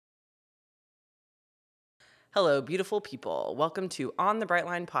Hello, beautiful people. Welcome to On the Bright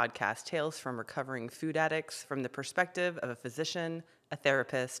Line podcast, tales from recovering food addicts from the perspective of a physician, a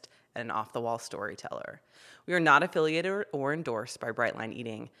therapist, and an off-the-wall storyteller. We are not affiliated or endorsed by Brightline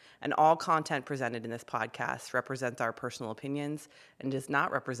Eating, and all content presented in this podcast represents our personal opinions and does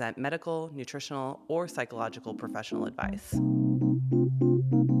not represent medical, nutritional, or psychological professional advice.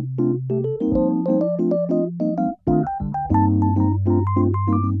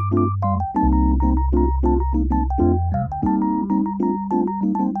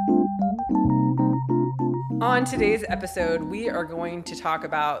 On today's episode, we are going to talk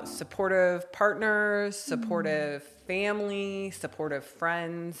about supportive partners, supportive family, supportive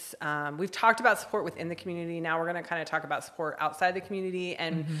friends. We've talked about support within the community. Now we're going to kind of talk about support outside the community,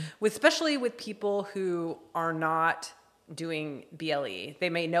 and especially with people who are not doing BLE. They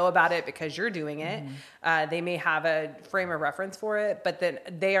may know about it because you're doing it. They may have a frame of reference for it, but then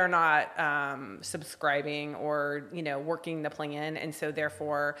they are not subscribing or, working the plan. And so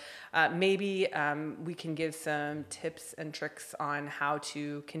therefore, maybe we can give some tips and tricks on how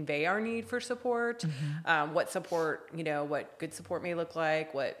to convey our need for support, what support, what good support may look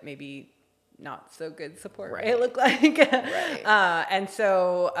like, what maybe not so good support may look like. And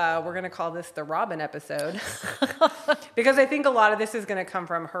so we're going to call this the Robin episode because I think a lot of this is going to come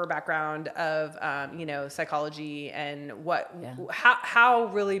from her background of, psychology and how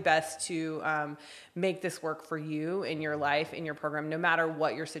really best to make this work for you in your life, in your program, no matter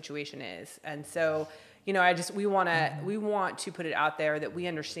what your situation is. And so, we want to put it out there that we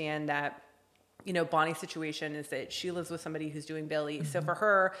understand that Bonny's situation is that she lives with somebody who's doing BLE. So for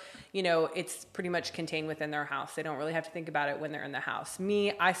her, it's pretty much contained within their house. They don't really have to think about it when they're in the house.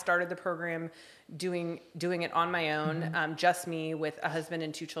 Me, I started the program doing it on my own, just me with a husband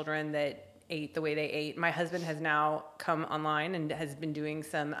and two children that ate the way they ate. My husband has now come online and has been doing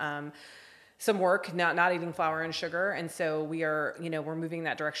some work, not eating flour and sugar. And so we are, we're moving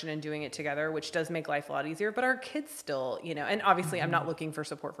that direction and doing it together, which does make life a lot easier, but our kids still, and obviously I'm not looking for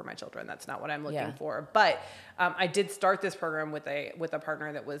support for my children. That's not what I'm looking for. But I did start this program with a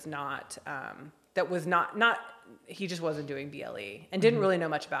partner that was not, he just wasn't doing BLE and didn't really know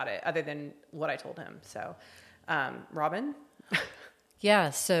much about it other than what I told him. So, Robin?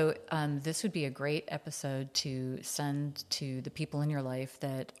 Yeah, so this would be a great episode to send to the people in your life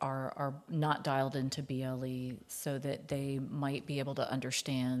that are not dialed into BLE so that they might be able to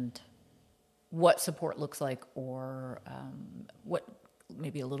understand what support looks like or what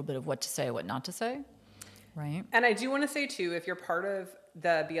maybe a little bit of what to say, what not to say, right? And I do want to say, too, if you're part of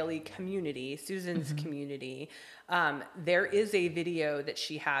the BLE community, Susan's community, there is a video that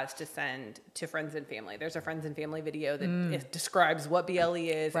she has to send to friends and family. There's a friends and family video that describes what BLE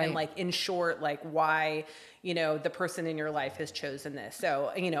is and in short, why, the person in your life has chosen this.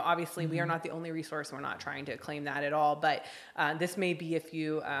 So, obviously we are not the only resource. We're not trying to claim that at all, but this may be if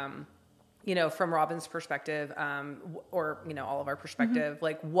you, from Robin's perspective, or, all of our perspective,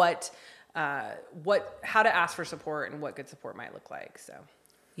 how to ask for support and what good support might look like. So,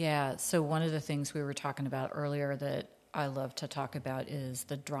 yeah. So one of the things we were talking about earlier that I love to talk about is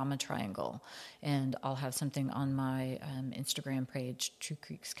the drama triangle. And I'll have something on my Instagram page, True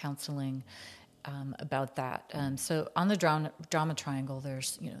Creeks Counseling, about that. So on the drama triangle,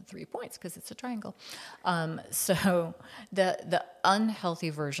 there's, 3 points because it's a triangle. So the unhealthy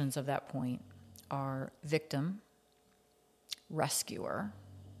versions of that point are victim, rescuer,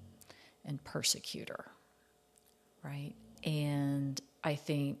 and persecutor, right? And I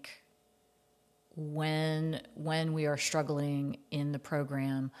think when we are struggling in the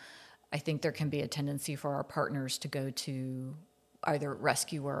program, I think there can be a tendency for our partners to go to either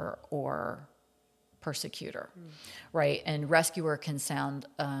rescuer or persecutor, right? And rescuer can sound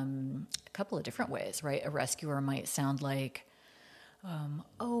a couple of different ways, right? A rescuer might sound like,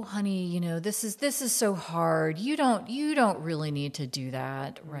 oh, honey, this is so hard. You don't really need to do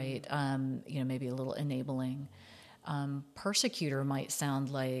that, right? Maybe a little enabling. Persecutor might sound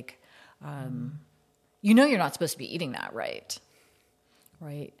like, you're not supposed to be eating that, right?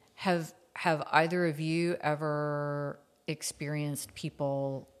 Right? Have either of you ever experienced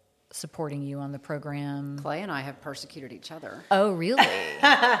people supporting you on the program? Clay and I have persecuted each other. Oh, really?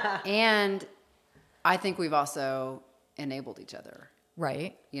 And I think we've also enabled each other.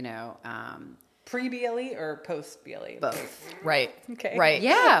 Right. Pre-BLE or post-BLE? Both. Right. Okay. Right.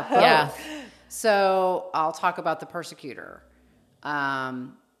 Yeah. Both. Yeah. So I'll talk about the persecutor.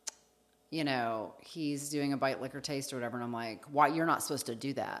 He's doing a bite, liquor, taste or whatever. And I'm like, why? You're not supposed to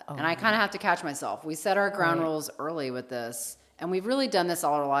do that. And I kind of have to catch myself. We set our ground rules early with this. and we've really done this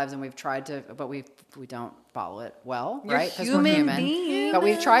all our lives, and we've tried to, but we don't follow it well, You're right? Because we're human. being. But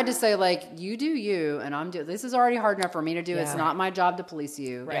we've tried to say, like, you do you, and this is already hard enough for me to do. Yeah. It's not my job to police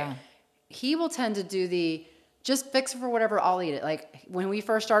you. Right. Yeah. He will tend to do just fix it for whatever, I'll eat it. Like when we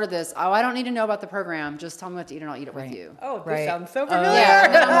first started this, I don't need to know about the program. Just tell me what to eat and I'll eat it with you. Oh, this Right. sounds so familiar. Yeah,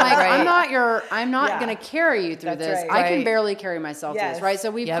 and I'm like, Right. I'm not Yeah. going to carry you through That's this. right. I can Right. barely carry myself through Yes. this, right?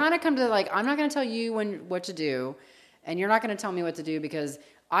 So we've Yep. kind of come to like, I'm not going to tell you what to do, and you're not going to tell me what to do because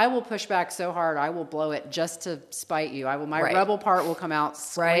I will push back so hard, I will blow it just to spite you. My Right. rebel part will come out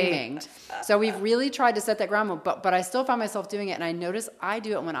screaming. So we've really tried to set that ground, but I still find myself doing it, and I notice I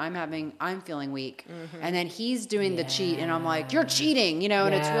do it when I'm feeling weak, and then he's doing the cheat, and I'm like, you're cheating,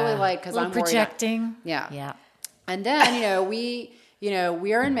 and it's really like because I'm projecting. Yeah. Yeah. And then, we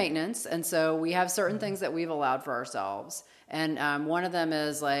are in maintenance. And so we have certain things that we've allowed for ourselves. And one of them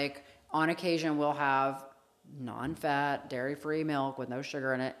is like, on occasion, we'll have non-fat, dairy-free milk with no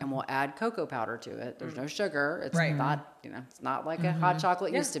sugar in it. And we'll add cocoa powder to it. There's no sugar. It's Right. not, it's not like a hot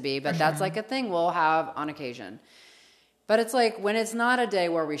chocolate used to be, but that's like a thing we'll have on occasion. But it's like when it's not a day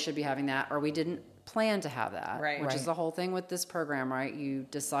where we should be having that, or we didn't plan to have that, Right. which is Right. the whole thing with this program, right? You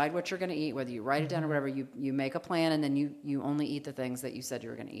decide what you're going to eat, whether you write it down or whatever, you make a plan, and then you only eat the things that you said you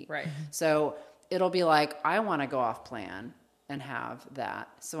were going to eat. Right. So it'll be like, I want to go off plan and have that.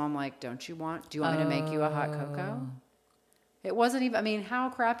 So I'm like, do you want me to make you a hot cocoa? It wasn't even, how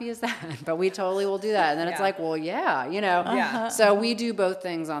crappy is that? But we totally will do that. And then it's Yeah. like, well, yeah, Yeah. So we do both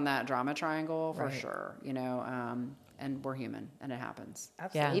things on that drama triangle for Right. sure, and we're human and it happens.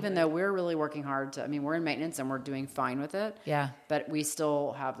 Absolutely. Even though we're really working hard we're in maintenance and we're doing fine with it. Yeah. But we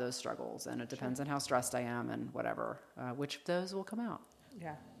still have those struggles, and it depends on how stressed I am and whatever, which of those will come out.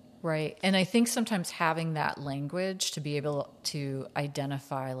 Yeah. Right. And I think sometimes having that language to be able to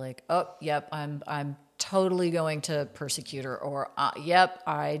identify like, oh, yep, I'm totally going to persecutor, or yep,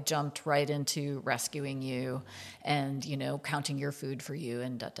 I jumped right into rescuing you and, counting your food for you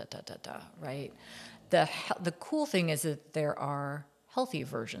and right? The cool thing is that there are healthy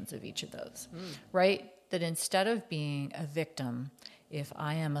versions of each of those, right? That instead of being a victim, if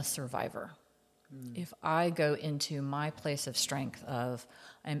I am a survivor, if I go into my place of strength of,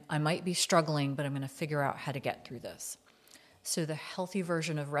 I might be struggling, but I'm going to figure out how to get through this. So the healthy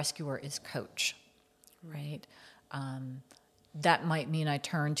version of rescuer is coach, right? That might mean I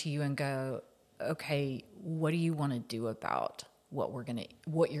turn to you and go, okay, what do you want to do about what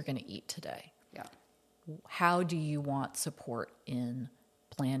you're going to eat today? Yeah. How do you want support in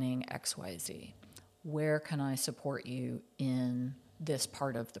planning XYZ? Where can I support you in this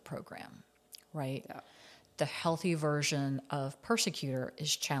part of the program? Right? Yeah. The healthy version of persecutor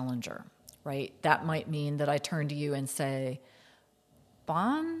is challenger, right? That might mean that I turn to you and say,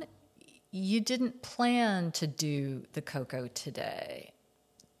 Bon, you didn't plan to do the cocoa today.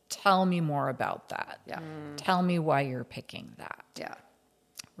 Tell me more about that. Yeah. Tell me why you're picking that. Yeah.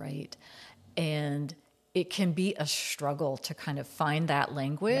 Right? And it can be a struggle to kind of find that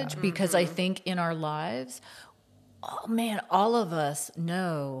language because I think in our lives, oh man, all of us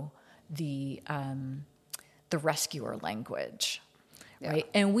know the rescuer language, right?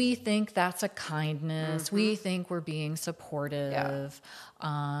 And we think that's a kindness. We think we're being supportive.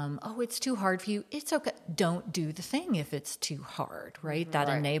 Oh, it's too hard for you. It's okay. Don't do the thing if it's too hard, right? That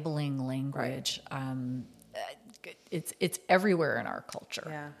enabling language. It's everywhere in our culture.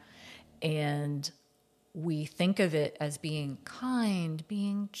 Yeah. And we think of it as being kind,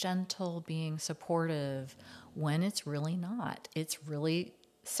 being gentle, being supportive, when it's really not. It's really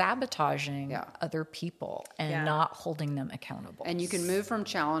sabotaging other people and not holding them accountable. And you can move from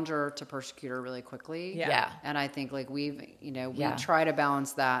challenger to persecutor really quickly. Yeah. And I think like we try to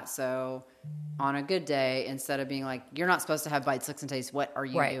balance that. So on a good day, instead of being like, you're not supposed to have bite, slicks, and taste, what are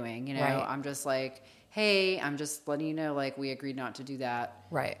you doing? I'm just like, hey, I'm just letting you know, like, we agreed not to do that.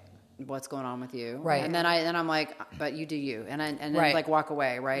 Right. What's going on with you? Right. And then I'm like, but you do you, and then like walk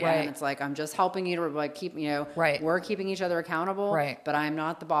away, right? Right. And it's like I'm just helping you to like keep, Right. We're keeping each other accountable, Right. But I'm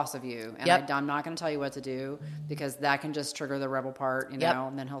not the boss of you, and I'm not going to tell you what to do because that can just trigger the rebel part, and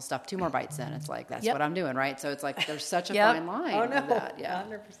then he'll stuff 2 more bites in. It's like that's what I'm doing, right? So it's like there's such a fine line. Oh no. Of that. Yeah.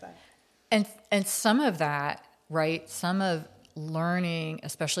 100%. And some of that, right? Some of learning,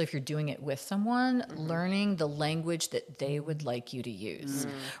 especially if you're doing it with someone, learning the language that they would like you to use,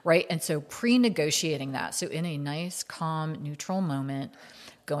 right? And so pre-negotiating that. So in a nice, calm, neutral moment,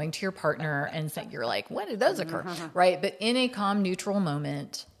 going to your partner and saying, you're like, when did those occur, right? But in a calm, neutral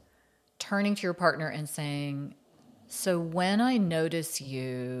moment, turning to your partner and saying, so when I notice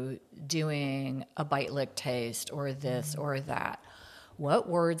you doing a bite lick taste or this or that, what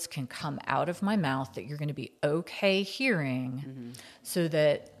words can come out of my mouth that you're going to be okay hearing so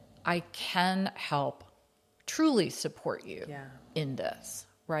that I can help truly support you in this,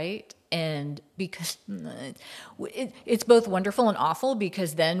 right? And because it's both wonderful and awful,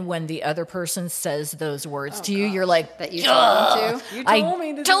 because then when the other person says those words to you, you're like, that you told them to. You told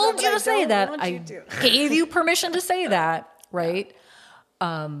me I told you to say that. I Gave you permission to say that, right?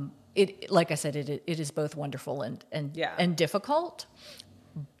 It, like I said, it is both wonderful and difficult,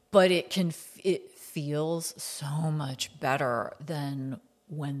 but it feels so much better than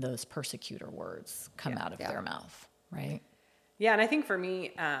when those persecutor words come out of their mouth, right? Yeah, and I think for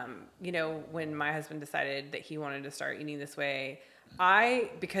me, when my husband decided that he wanted to start eating this way,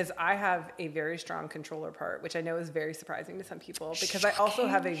 because I have a very strong controller part, which I know is very surprising to some people, because I also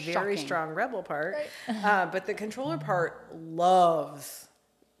have a very strong rebel part. Right. But the controller part loves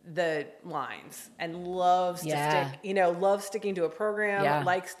the lines and loves to stick, loves sticking to a program,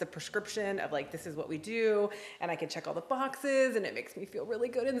 likes the prescription of like, this is what we do. And I can check all the boxes and it makes me feel really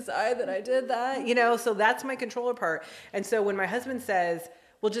good inside that I did that, so that's my controller part. And so when my husband says,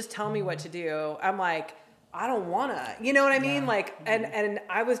 well, just tell me what to do, I'm like, I don't wanna, you know what I mean? Like, and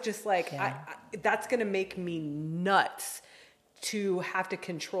I was just like, that's going to make me nuts to have to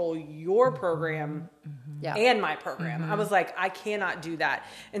control your program and my program. I was like, I cannot do that.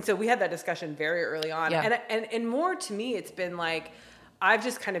 And so we had that discussion very early on. And more to me, it's been like, I've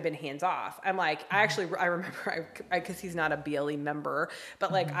just kind of been hands off. I'm like, I remember, because he's not a BLE member,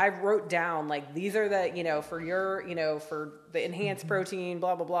 but like I wrote down like, these are the, for your, for the enhanced protein,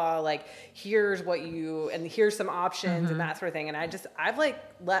 blah, blah, blah. Like, here's what and here's some options and that sort of thing. And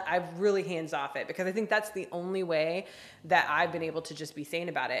I've really hands off it, because I think that's the only way that I've been able to just be sane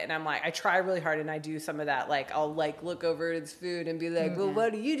about it. And I'm like, I try really hard and I do some of that. Like, I'll like look over at his food and be like, well,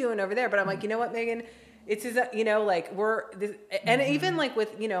 what are you doing over there? But I'm like, you know what, Meagan? It's like and even like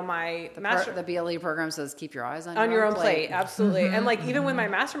with, my the BLE program says, keep your eyes on your own plate. Absolutely. And like, even with my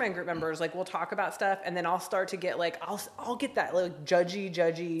mastermind group members, like we'll talk about stuff and then I'll start to get like, I'll get that like judgy,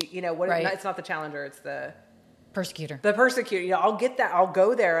 it's not the challenger. It's the persecutor. I'll get that. I'll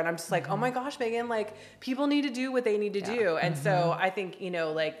go there and I'm just like, oh my gosh, Meagan, like people need to do what they need to do. And so I think,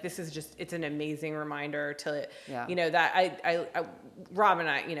 like this is just, it's an amazing reminder to, that I Rob and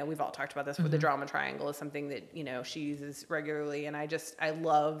I, we've all talked about this, but the drama triangle is something that, she uses regularly. And I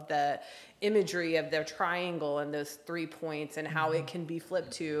love the imagery of the triangle and those 3 points and how it can be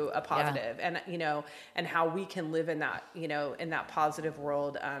flipped to a positive and, and how we can live in that, in that positive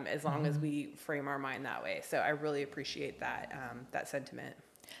world, as long as we frame our mind that way. So I really appreciate that, that sentiment.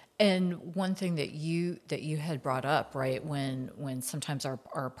 And one thing that you had brought up, right, when sometimes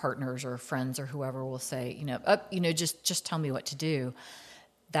our partners or friends or whoever will say, just tell me what to do,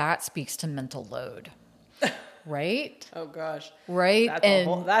 that speaks to mental load, right? Oh gosh, right,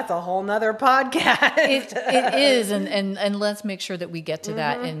 that's a whole nother podcast. It is, and let's make sure that we get to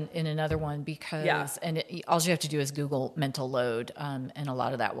that in another one, because all you have to do is Google mental load, and a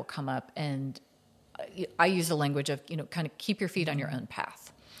lot of that will come up. And I use the language of kind of keep your feet on your own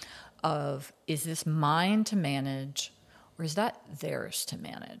path. Of, is this mine to manage or is that theirs to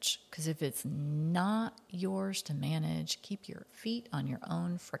manage? Because if it's not yours to manage, keep your feet on your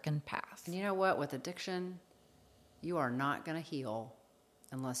own frickin' path. And you know what? With addiction, you are not going to heal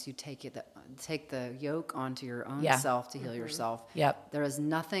unless you take the yoke onto your own self to heal yourself. Yep. There is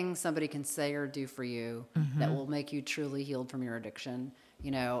nothing somebody can say or do for you that will make you truly healed from your addiction.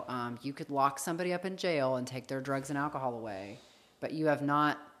 You could lock somebody up in jail and take their drugs and alcohol away, but you have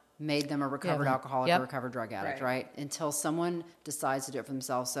not made them a recovered alcoholic or recovered drug addict, right? Until someone decides to do it for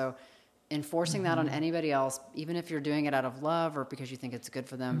themselves. So enforcing that on anybody else, even if you're doing it out of love or because you think it's good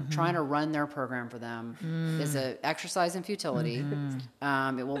for them, trying to run their program for them is an exercise in futility.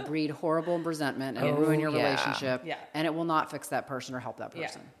 It will breed horrible resentment and ruin your relationship. Yeah. And it will not fix that person or help that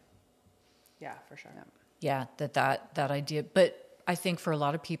person. Yeah, for sure. Yeah, that idea. But I think for a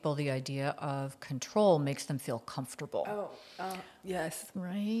lot of people, the idea of control makes them feel comfortable. Yes.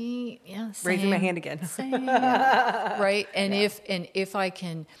 Right. Yeah. Raising my hand again. Same. Right. And if I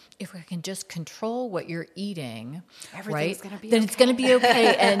can just control what you're eating, everything's gonna be then okay. it's going to be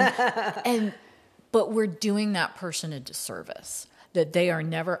okay. But we're doing that person a disservice, that they are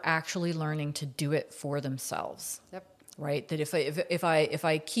never actually learning to do it for themselves. Yep. Right. That if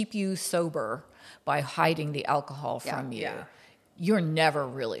I keep you sober by hiding the alcohol from you. Yeah. You're never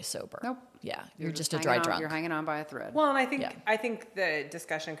really sober. Nope. Yeah, you're just a dry drunk. You're hanging on by a thread. Well, and I think the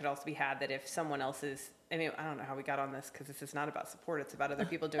discussion could also be had that if someone else is, I don't know how we got on this because this is not about support, it's about other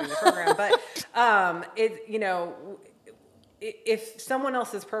people doing the program. But if someone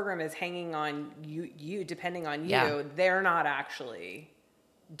else's program is hanging on you depending on you, Yeah. they're not actually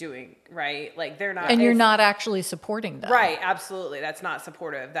doing right. Like they're not, And you're not actually supporting them. right. Absolutely. That's not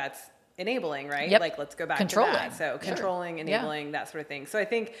supportive. That's enabling, right? Yep. Like, let's go back Controlling. to that. So controlling, Sure. enabling, that sort of thing. So I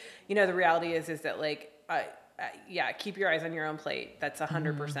think, the reality is that like, keep your eyes on your own plate. That's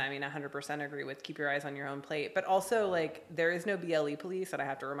 100%. I mean, 100% agree with keep your eyes on your own plate. But also, like, there is no BLE police, and I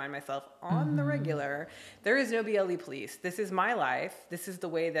have to remind myself on the regular, there is no BLE police. This is my life. This is the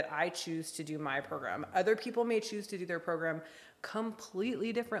way that I choose to do my program. Other people may choose to do their program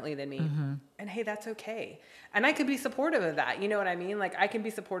completely differently than me. And hey, that's okay. And I could be supportive of that. You know what I mean? Like, I can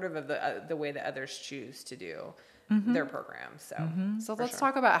be supportive of the way that others choose to do their program. So let's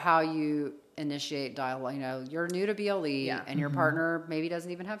talk about how you initiate dialogue. You're new to BLE and your partner maybe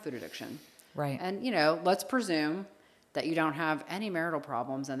doesn't even have food addiction. Right. And, let's presume that you don't have any marital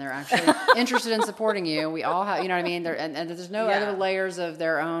problems and they're actually interested in supporting you. We all have, you know what I mean? And there's no other layers of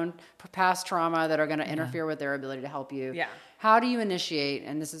their own past trauma that are going to interfere with their ability to help you. Yeah. How do you initiate,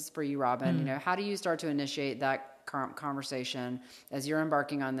 and this is for you, Robin, how do you start to initiate that conversation as you're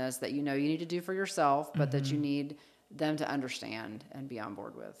embarking on this that you need to do for yourself, but that you need them to understand and be on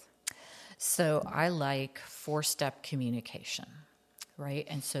board with? So I like 4-step communication, right?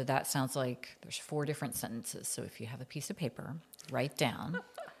 And so that sounds like there's 4 different sentences. So if you have a piece of paper, write down,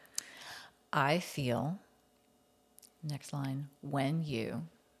 I feel, next line, when you,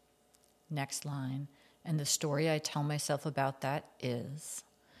 next line, and the story I tell myself about that is,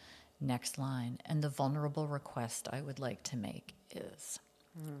 next line, and the vulnerable request I would like to make is,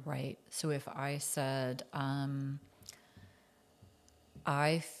 right? So if I said,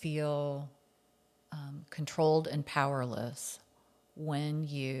 I feel controlled and powerless when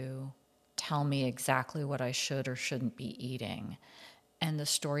you tell me exactly what I should or shouldn't be eating. And the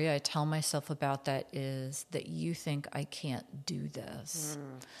story I tell myself about that is that you think I can't do this.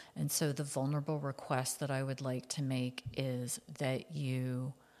 And so the vulnerable request that I would like to make is that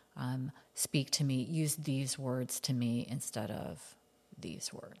you speak to me, use these words to me instead of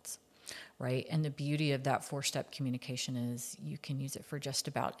these words, right? And the beauty of that 4-step communication is you can use it for just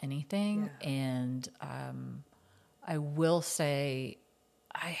about anything. Yeah. And I will say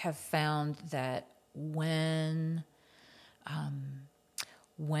I have found that when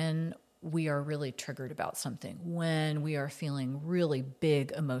we are really triggered about something, when we are feeling really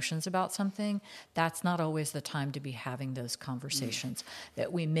big emotions about something, that's not always the time to be having those conversations.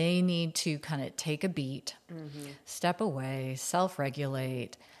 That we may need to kind of take a beat, step away,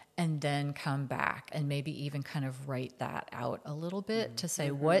 self-regulate, and then come back and maybe even kind of write that out a little bit to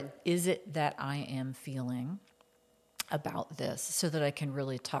say, what is it that I am feeling about this, so that I can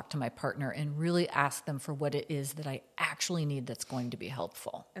really talk to my partner and really ask them for what it is that I actually need that's going to be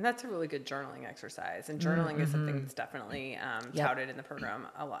helpful. And that's a really good journaling exercise. And journaling is something that's definitely touted in the program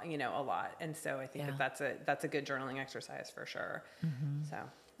a lot, a lot. And so I think that's a good journaling exercise for sure. So.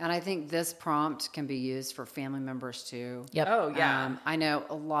 And I think this prompt can be used for family members too. Yep. Oh yeah. I know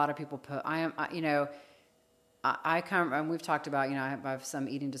a lot of people put, I come, and we've talked about, I have some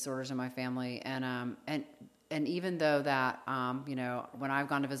eating disorders in my family, and even though that, when I've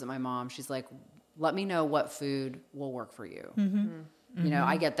gone to visit my mom, she's like, let me know what food will work for you.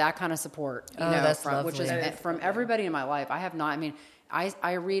 I get that kind of support, that's from, lovely. which is from everybody in my life. I have not,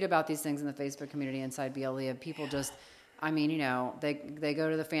 I read about these things in the Facebook community inside BLE, and people just, they go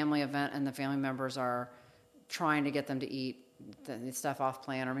to the family event and the family members are trying to get them to eat the stuff off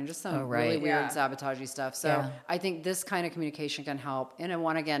plan, just some really weird sabotagey stuff. So I think this kind of communication can help.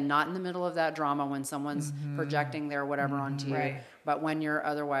 And again, not in the middle of that drama when someone's projecting their whatever onto you, but when you're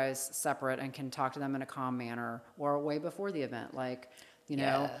otherwise separate and can talk to them in a calm manner, or way before the event. Like,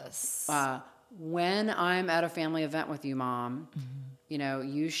 when I'm at a family event with you, Mom,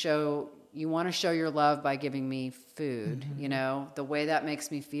 you want to show your love by giving me food. The way that makes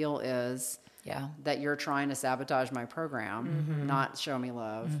me feel is that you're trying to sabotage my program, not show me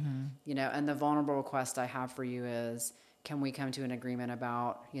love. And the vulnerable request I have for you is, can we come to an agreement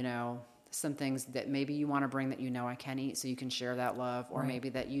about, some things that maybe you want to bring that I can eat, so you can share that love, or maybe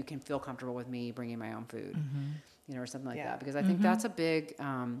that you can feel comfortable with me bringing my own food, or something like that. Because I think that's a big,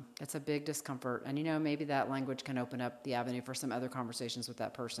 it's a big discomfort. And, maybe that language can open up the avenue for some other conversations with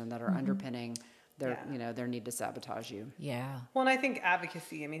that person that are underpinning their need to sabotage you. Yeah. Well, and I think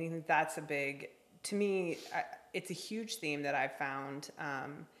advocacy, I think that's to me, it's a huge theme that I've found.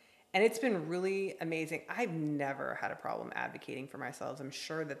 And it's been really amazing. I've never had a problem advocating for myself. I'm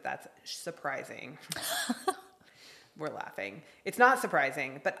sure that that's surprising. We're laughing. It's not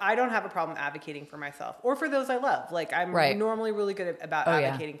surprising, but I don't have a problem advocating for myself or for those I love. Like, I'm normally really good about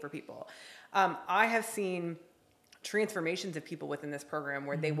advocating for people. I have seen transformations of people within this program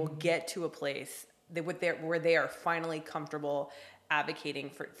where they will get to a place where they are finally comfortable advocating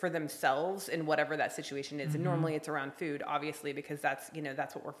for themselves in whatever that situation is. And normally it's around food, obviously, because that's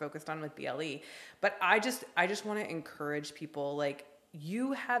what we're focused on with BLE. But I just want to encourage people, like,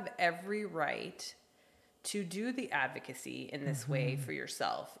 you have every right to do the advocacy in this way for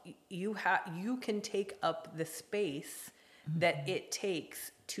yourself. You can take up the space that it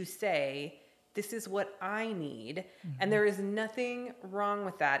takes to say, this is what I need. And there is nothing wrong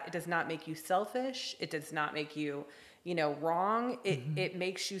with that. It does not make you selfish. It does not make you, wrong. It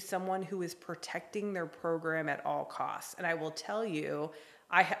makes you someone who is protecting their program at all costs. And I will tell you,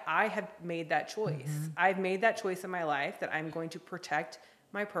 I have made that choice. I've made that choice in my life that I'm going to protect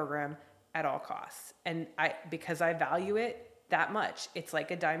my program at all costs. And because I value it that much. It's like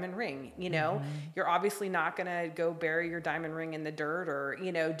a diamond ring, you're obviously not going to go bury your diamond ring in the dirt, or,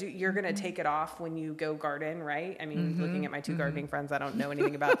 you're going to take it off when you go garden, right? I mean, looking at my two gardening friends, I don't know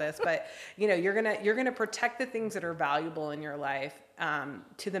anything about this, but you're going to protect the things that are valuable in your life,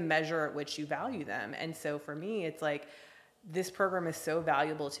 to the measure at which you value them. And so for me, it's like, this program is so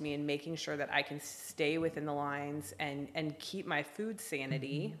valuable to me in making sure that I can stay within the lines and keep my food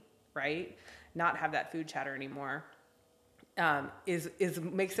sanity, right? Not have that food chatter anymore. Is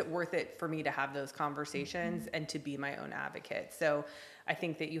makes it worth it for me to have those conversations and to be my own advocate. So I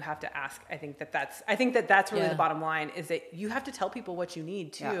think that you have to ask. I think that that's really the bottom line, is that you have to tell people what you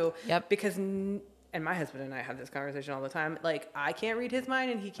need too. Yeah. Yep. Because and my husband and I have this conversation all the time. Like, I can't read his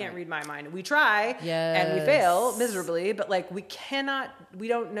mind and he can't read my mind. We try and we fail miserably, but like, we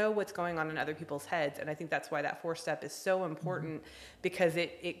don't know what's going on in other people's heads. And I think that's why that 4-step is so important, because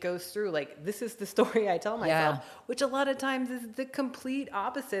it goes through, like, this is the story I tell myself, which a lot of times is the complete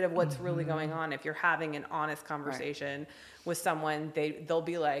opposite of what's really going on. If you're having an honest conversation with someone, they'll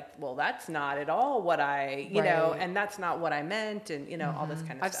be like, well, that's not at all what I, know, and that's not what I meant. And, all this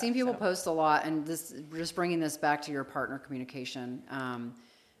kind of stuff. I've seen people post a lot, and this, just bringing this back to your partner communication.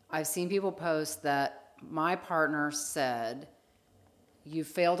 I've seen people post that my partner said, you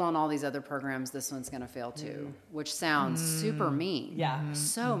failed on all these other programs, this one's going to fail too, which sounds super mean. Yeah.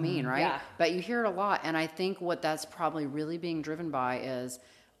 So mean, right? Yeah. But you hear it a lot. And I think what that's probably really being driven by is,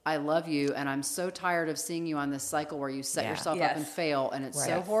 I love you, and I'm so tired of seeing you on this cycle where you set yourself up and fail, and it's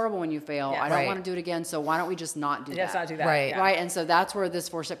so horrible when you fail. I don't want to do it again, so why don't we just not do that? Let's not do that. Right. Yeah. Right, and so that's where this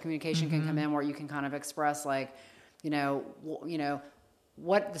 4-step communication can come in, where you can kind of express, like,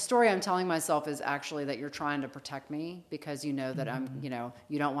 what the story I'm telling myself is actually that you're trying to protect me because you know that I'm,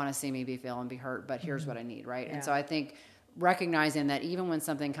 you don't want to see me fail and be hurt, but here's what I need, right? Yeah. And so I think recognizing that even when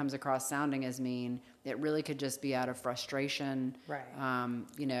something comes across sounding as mean, it really could just be out of frustration, right?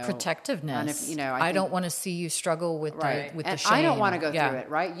 Protectiveness. And if, I don't want to see you struggle with the shame. I don't want to go through it,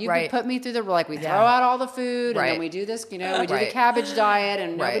 right? You could put me through we throw out all the food, and then we do this, we do the cabbage diet,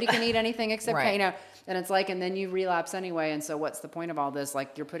 and nobody can eat anything except, and it's like, and then you relapse anyway. And so what's the point of all this?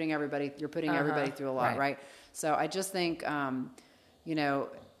 Like, you're putting everybody through a lot, right? So I just think,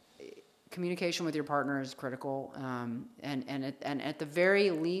 communication with your partner is critical. And at the very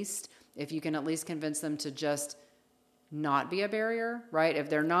least, if you can at least convince them to just not be a barrier, right? If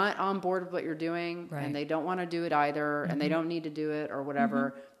they're not on board with what you're doing and they don't want to do it either, and they don't need to do it or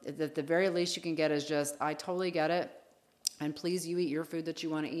whatever, at the very least you can get is just, I totally get it. And please, you eat your food that you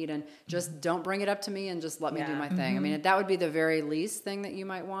want to eat, and just don't bring it up to me, and just let me do my thing. I mean, that would be the very least thing that you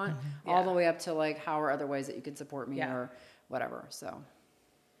might want, all the way up to, like, how are other ways that you can support me or whatever. So,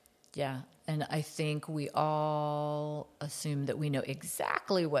 yeah. And I think we all assume that we know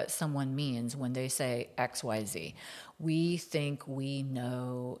exactly what someone means when they say XYZ. We think we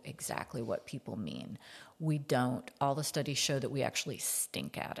know exactly what people mean. We don't. All the studies show that we actually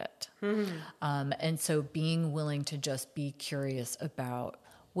stink at it. And so being willing to just be curious about,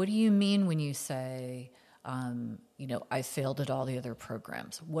 what do you mean when you say, I failed at all the other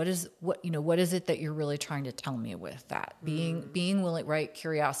programs? What is it that you're really trying to tell me with that? Being willing, right?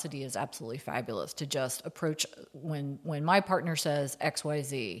 Curiosity is absolutely fabulous to just approach when my partner says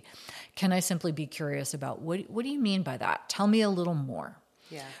XYZ, can I simply be curious about what do you mean by that? Tell me a little more.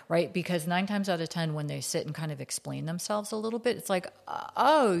 Yeah. Right? Because 9 times out of 10, when they sit and kind of explain themselves a little bit, it's like,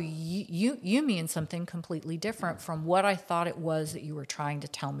 oh, you mean something completely different from what I thought it was that you were trying to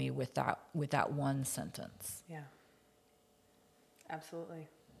tell me with that one sentence. Yeah. Absolutely.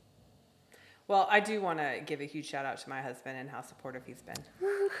 Well, I do want to give a huge shout out to my husband and how supportive he's been.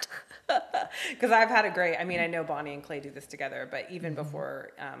 Because I've had I know Bonny and Clay do this together, but even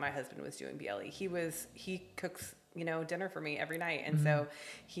before my husband was doing BLE, he cooks dinner for me every night. And so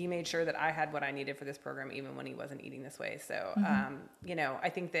he made sure that I had what I needed for this program, even when he wasn't eating this way. So, I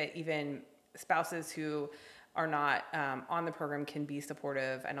think that even spouses who are not on the program can be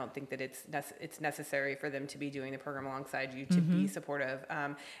supportive. I don't think that it's necessary for them to be doing the program alongside you to be supportive.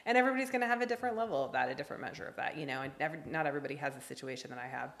 And everybody's going to have a different level of that, a different measure of that, and not everybody has the situation that I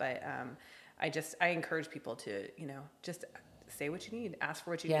have, but I encourage people to, just say what you need, ask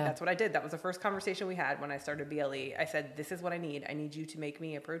for what you need. That's what I did. That was the first conversation we had when I started BLE. I said, this is what I need. I need you to make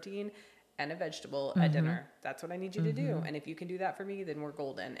me a protein and a vegetable at dinner. That's what I need you to do. And if you can do that for me, then we're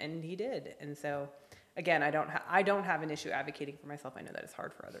golden. And he did. And so again, I don't have an issue advocating for myself. I know that it's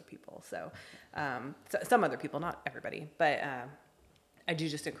hard for other people. So, some other people, not everybody, but I do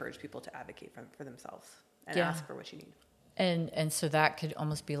just encourage people to advocate for themselves and ask for what you need. And so that could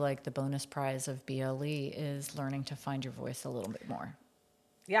almost be like the bonus prize of BLE is learning to find your voice a little bit more.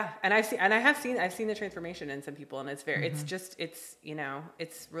 Yeah. And I've seen the transformation in some people, and it's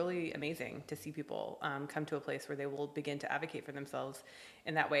it's really amazing to see people come to a place where they will begin to advocate for themselves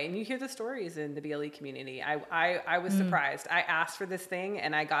in that way. And you hear the stories in the BLE community. I was surprised. I asked for this thing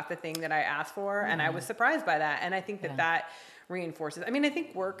and I got the thing that I asked for, and I was surprised by that. And I think that reinforces. I mean, I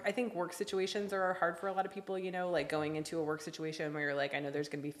think work situations are hard for a lot of people, like going into a work situation where you're like, I know there's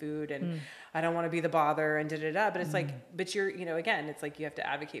going to be food and I don't want to be the bother and but it's like, but you're, again, it's like you have to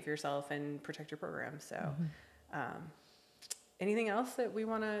advocate for yourself and protect your program. So, anything else that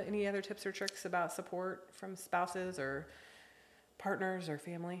any other tips or tricks about support from spouses or partners or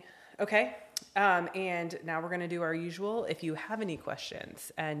family? Okay. And now we're going to do our usual. If you have any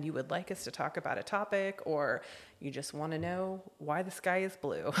questions and you would like us to talk about a topic, or you just want to know why the sky is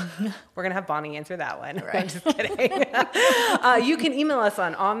blue, we're going to have Bonny answer that one. Right. I'm just kidding. You can email us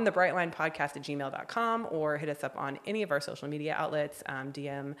on thebrightlinepodcast@gmail.com or hit us up on any of our social media outlets,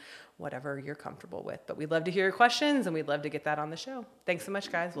 DM, whatever you're comfortable with. But we'd love to hear your questions and we'd love to get that on the show. Thanks so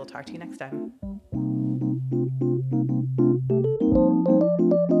much, guys. We'll talk to you next time.